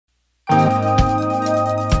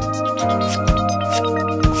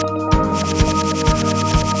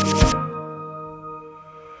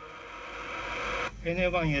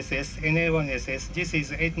NA1SS, NA1SS. This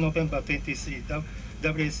is 8 November 23,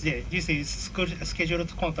 WSJ. This is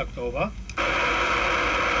scheduled contact over.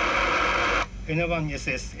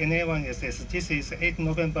 NA1SS, NA1SS. This is 8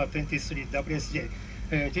 November 23, WSJ.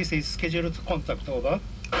 This is scheduled contact over.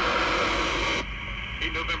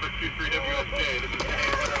 8 November 23, WSJ. This is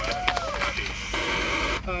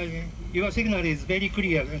NA1SS. Your signal is very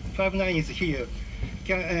clear. 59 is here.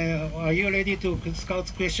 Are you ready to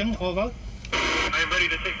scout question? Over. I am ready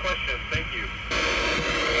to take questions. Thank you.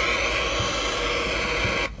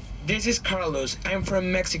 This is Carlos. I'm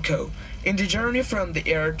from Mexico. In the journey from the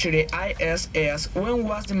air to the ISS, when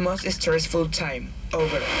was the most stressful time?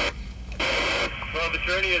 Over. Well, the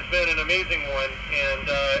journey has been an amazing one, and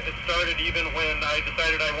it started even when I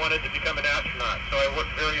decided I wanted to become an astronaut. So I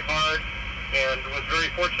worked very hard and was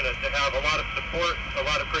very fortunate to have a lot of support, a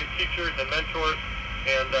lot of great teachers and mentors,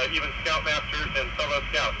 and even scoutmasters and fellow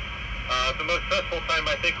scouts. The most stressful time,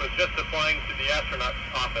 I think, was just applying to the astronaut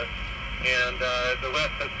office, and the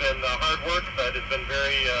rest has been hard work, but it's been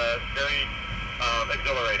very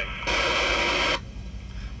exhilarating.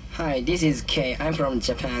 Hi, this is Kay. I'm from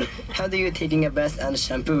Japan. How do you taking a bath and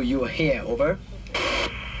shampoo your hair? Over.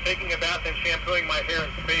 Taking a bath and shampooing my hair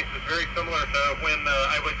in space is very similar to when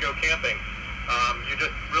I would go camping. You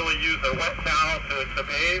just really use a wet towel to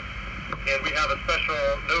bathe, and we have a special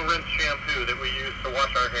no-rinse shampoo that we use to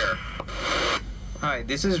wash our hair. Hi,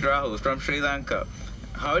 this is Rahul from Sri Lanka.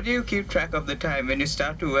 How do you keep track of the time when you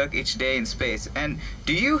start to work each day in space? And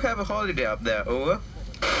do you have a holiday up there? Over.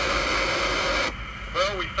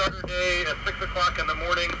 Well, we start our day at 6 o'clock in the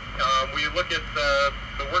morning. We look at the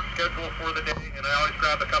work schedule for the day, and I always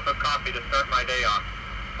grab a cup of coffee to start my day off.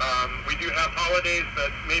 We do have holidays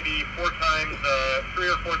that maybe 3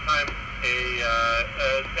 or 4 times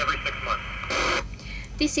every 6 months.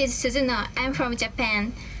 This is Suzuna. I'm from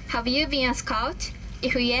Japan. Have you been a scout?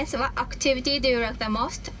 If yes, what activity do you like the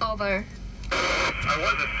most? Over. I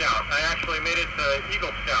was a scout. I actually made it to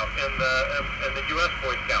Eagle Scout in the U.S.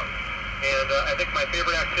 Boy Scouts. And I think my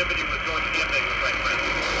favorite activity was going camping with my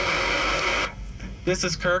friends. This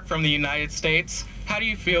is Kirk from the United States. How do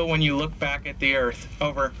you feel when you look back at the Earth?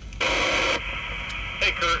 Over.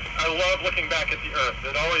 Hey Kurt, I love looking back at the Earth.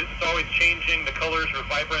 It's always changing, the colors are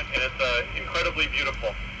vibrant, and it's incredibly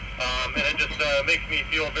beautiful. And it just makes me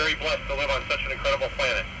feel very blessed to live on such an incredible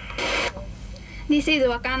planet. This is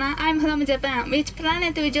Wakana. I'm from Japan. Which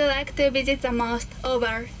planet would you like to visit the most?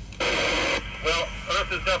 Over. Well,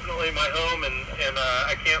 Earth is definitely my home, and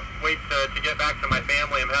I can't wait to get back to my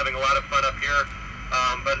family. I'm having a lot of fun up here.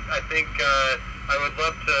 But I think I would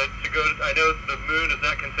love to go to, I know the moon is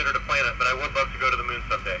not considered a planet, but I would love to go to the moon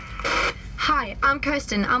someday. Hi, I'm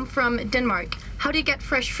Kirsten. I'm from Denmark. How do you get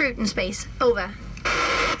fresh fruit in space? Over.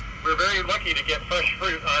 We're very lucky to get fresh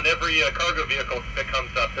fruit on every cargo vehicle that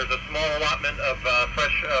comes up. There's a small allotment of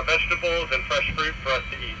fresh vegetables and fresh fruit for us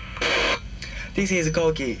to eat. This is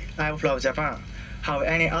Koki. I'm from Japan. Have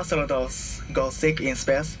any astronauts go sick in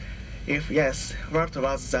space? If yes, what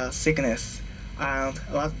was the sickness? And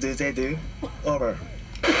what do they do? Over.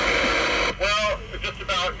 Well, just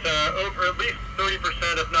about over at least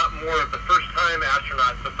 30%, if not more, of the first-time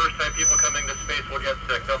astronauts, the first-time people coming to space will get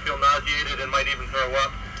sick. They'll feel nauseated and might even throw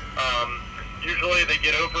up. Usually they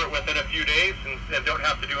get over it within a few days and don't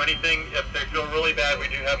have to do anything. If they feel really bad, we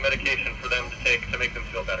do have medication for them to take to make them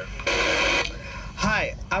feel better.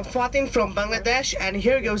 Hi, I'm Fatin from Bangladesh, and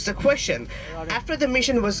here goes the question. After the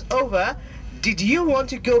mission was over, did you want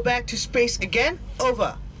to go back to space again?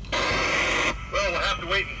 Over. Well, we'll have to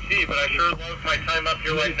wait and see, but I sure love my time up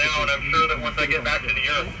here right now, and I'm sure that once I get back to the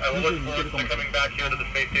Earth, I will look forward to coming back here to the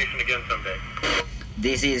space station again someday.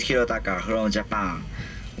 This is Hirotaka from Japan.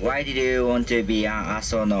 Why did you want to be an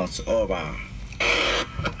astronaut? Over.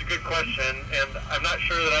 That's a good question, and I'm not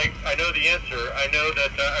sure that I know the answer. I know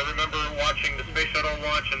that I remember watching the space shuttle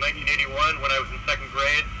launch in 1981 when I was in 2nd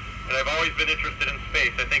grade, and I've always been interested in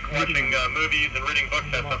space. I think watching movies and reading books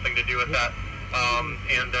has something to do with that,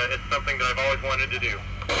 and it's something that I've always wanted to do.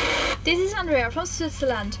 This is Andrea from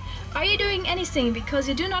Switzerland. Are you doing anything because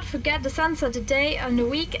you do not forget the sunset, the day, and the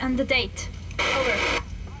week, and the date? Over.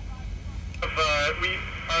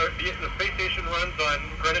 The space station runs on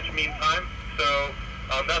Greenwich Mean Time, so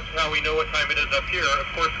that's how we know what time it is up here. Of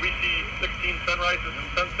course, we see 16 sunrises and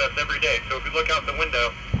sunsets every day, so if we look out the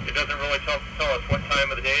window, it doesn't really tell us what time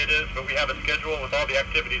of the day it is, but we have a schedule with all the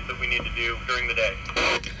activities that we need to do during the day.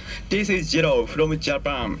 This is Jiro from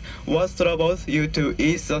Japan. What troubles you to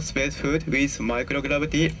eat the space food with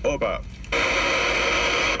microgravity? Over.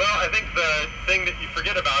 Well, I think the thing that you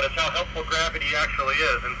forget about is how helpful gravity actually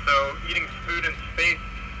is, and so eating food in space,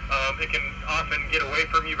 it can often get away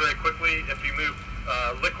from you very quickly if you move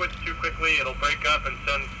liquids too quickly, it'll break up and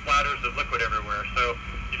send splatters of liquid everywhere. So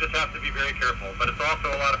you just have to be very careful, but it's also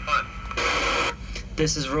a lot of fun.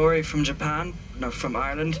 This is Rory from Japan, no, from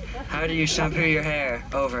Ireland. How do you shampoo your hair?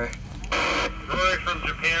 Over. Rory from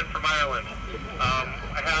Japan, from Ireland.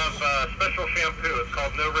 I have a special shampoo. It's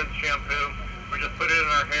called No Rinse Shampoo. We just put it in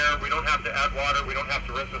our hair. We don't have to add water. We don't have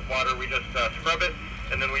to rinse with water. We just scrub it,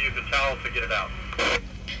 and then we use a towel to get it out.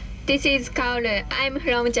 This is Kaoru. I'm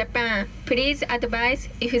from Japan. Please advise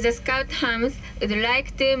if the Scout Hams would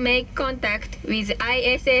like to make contact with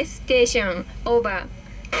ISS station. Over.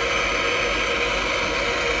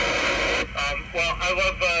 Well, I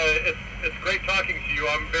love, it's great talking to you.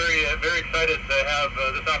 I'm very excited to have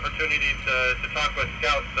this opportunity to talk with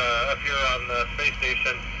scouts up here on the space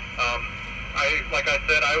station. Like I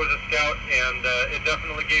said, I was a scout, and it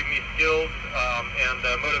definitely gave me skills and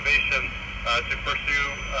motivation to pursue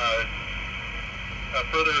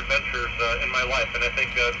further adventures in my life, and I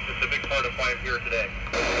think it's a big part of why I'm here today.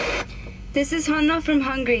 This is Hanna from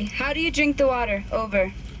Hungary. How do you drink the water?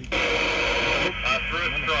 Over. Through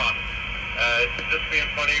a straw. Just being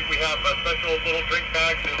funny, we have special little drink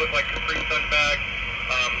bags. They look like Capri Sun bags.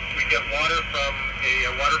 We get water from a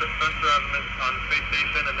water dispenser on the space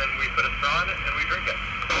station, and then we put a straw in it and we drink it.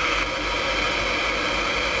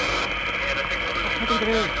 And I think we're losing contact.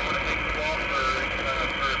 I want to thank you all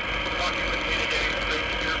for talking with me today. It's great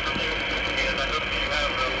to hear from you, and I hope you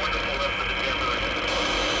have a wonderful rest of the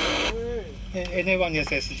Jamboree.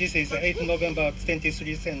 N1SS, this is 8 November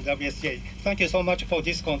 23 and WSJ. Thank you so much for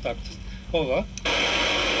this contact. Over.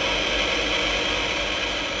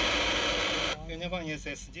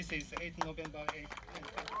 N1SS, this is 8 November 8.